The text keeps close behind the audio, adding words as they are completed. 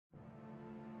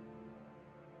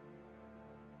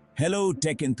Hello,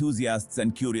 tech enthusiasts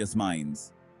and curious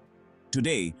minds.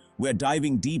 Today, we're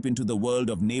diving deep into the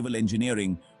world of naval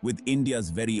engineering with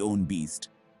India's very own beast,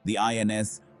 the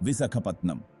INS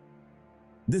Visakhapatnam.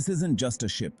 This isn't just a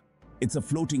ship, it's a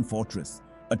floating fortress,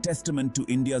 a testament to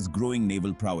India's growing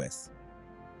naval prowess.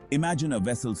 Imagine a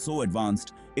vessel so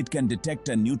advanced it can detect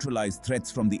and neutralize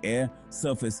threats from the air,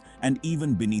 surface, and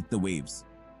even beneath the waves.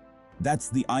 That's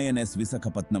the INS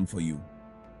Visakhapatnam for you.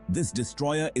 This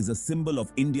destroyer is a symbol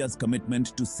of India's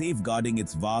commitment to safeguarding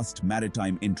its vast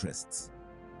maritime interests.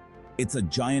 It's a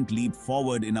giant leap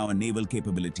forward in our naval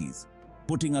capabilities,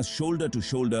 putting us shoulder to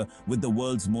shoulder with the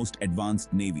world's most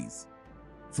advanced navies.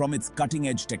 From its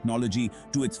cutting-edge technology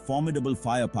to its formidable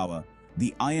firepower,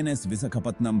 the INS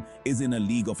Visakhapatnam is in a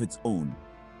league of its own.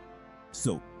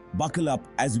 So, buckle up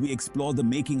as we explore the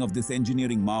making of this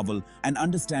engineering marvel and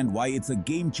understand why it's a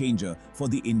game-changer for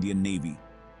the Indian Navy.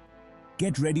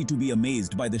 Get ready to be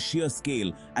amazed by the sheer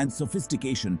scale and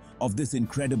sophistication of this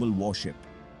incredible warship.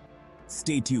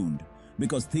 Stay tuned,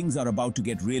 because things are about to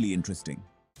get really interesting.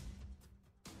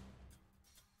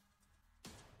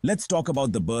 Let's talk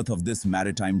about the birth of this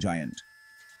maritime giant.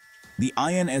 The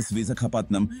INS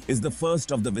Visakhapatnam is the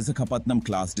first of the Visakhapatnam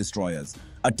class destroyers,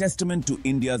 a testament to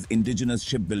India's indigenous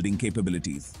shipbuilding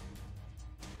capabilities.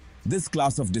 This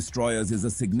class of destroyers is a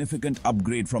significant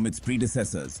upgrade from its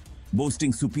predecessors,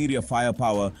 boasting superior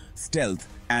firepower, stealth,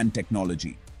 and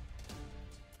technology.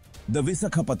 The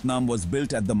Visakhapatnam was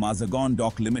built at the Mazagon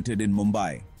Dock Limited in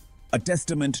Mumbai, a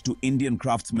testament to Indian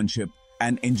craftsmanship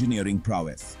and engineering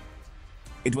prowess.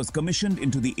 It was commissioned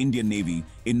into the Indian Navy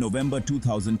in November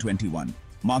 2021,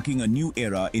 marking a new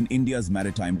era in India's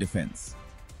maritime defense.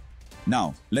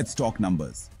 Now, let's talk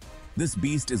numbers. This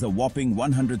beast is a whopping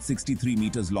 163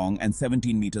 meters long and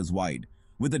 17 meters wide,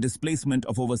 with a displacement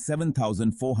of over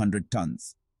 7,400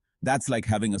 tons. That's like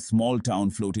having a small town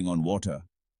floating on water.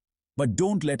 But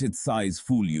don't let its size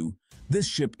fool you. This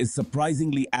ship is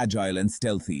surprisingly agile and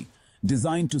stealthy,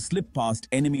 designed to slip past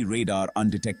enemy radar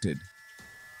undetected.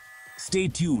 Stay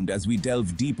tuned as we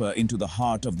delve deeper into the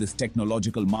heart of this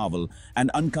technological marvel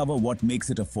and uncover what makes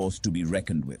it a force to be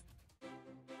reckoned with.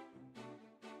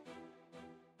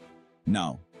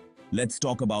 Now, let's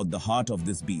talk about the heart of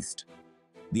this beast.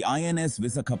 The INS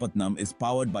Visakhapatnam is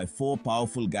powered by 4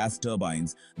 powerful gas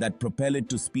turbines that propel it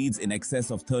to speeds in excess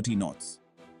of 30 knots.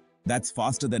 That's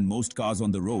faster than most cars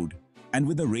on the road, and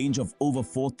with a range of over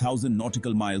 4,000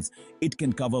 nautical miles, it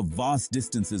can cover vast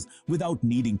distances without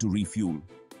needing to refuel.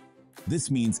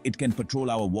 This means it can patrol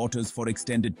our waters for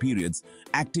extended periods,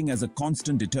 acting as a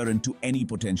constant deterrent to any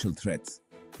potential threats.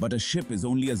 But a ship is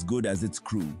only as good as its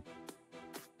crew.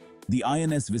 The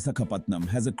INS Visakhapatnam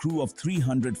has a crew of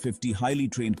 350 highly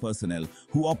trained personnel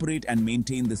who operate and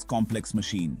maintain this complex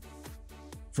machine.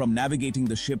 From navigating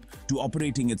the ship to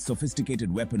operating its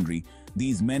sophisticated weaponry,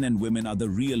 these men and women are the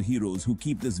real heroes who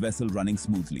keep this vessel running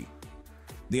smoothly.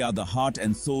 They are the heart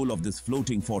and soul of this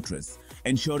floating fortress,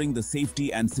 ensuring the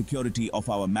safety and security of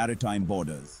our maritime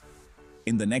borders.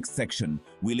 In the next section,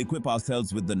 we'll equip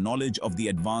ourselves with the knowledge of the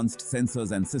advanced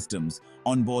sensors and systems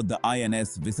on board the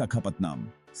INS Visakhapatnam.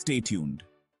 Stay tuned.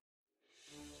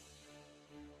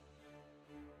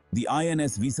 The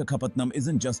INS Visakhapatnam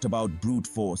isn't just about brute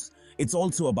force, it's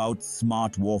also about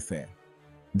smart warfare.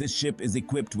 This ship is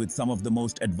equipped with some of the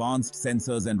most advanced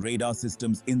sensors and radar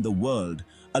systems in the world,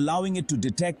 allowing it to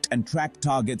detect and track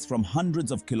targets from hundreds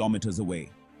of kilometers away.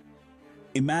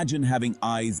 Imagine having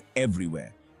eyes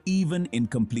everywhere, even in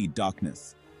complete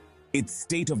darkness. Its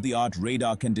state-of-the-art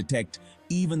radar can detect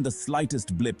even the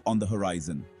slightest blip on the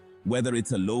horizon, whether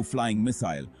it's a low-flying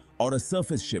missile or a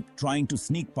surface ship trying to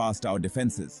sneak past our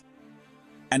defenses.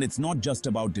 And it's not just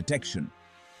about detection.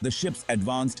 The ship's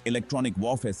advanced electronic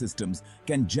warfare systems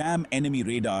can jam enemy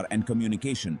radar and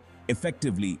communication,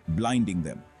 effectively blinding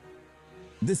them.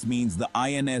 This means the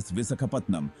INS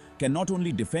Visakhapatnam can not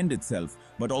only defend itself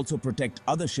but also protect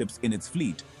other ships in its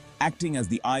fleet, acting as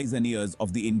the eyes and ears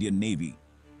of the Indian Navy.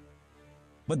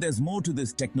 But there's more to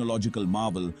this technological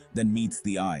marvel than meets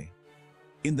the eye.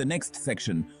 In the next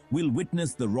section, we'll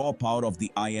witness the raw power of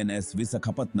the INS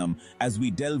Visakhapatnam as we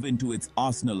delve into its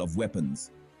arsenal of weapons.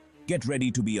 Get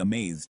ready to be amazed.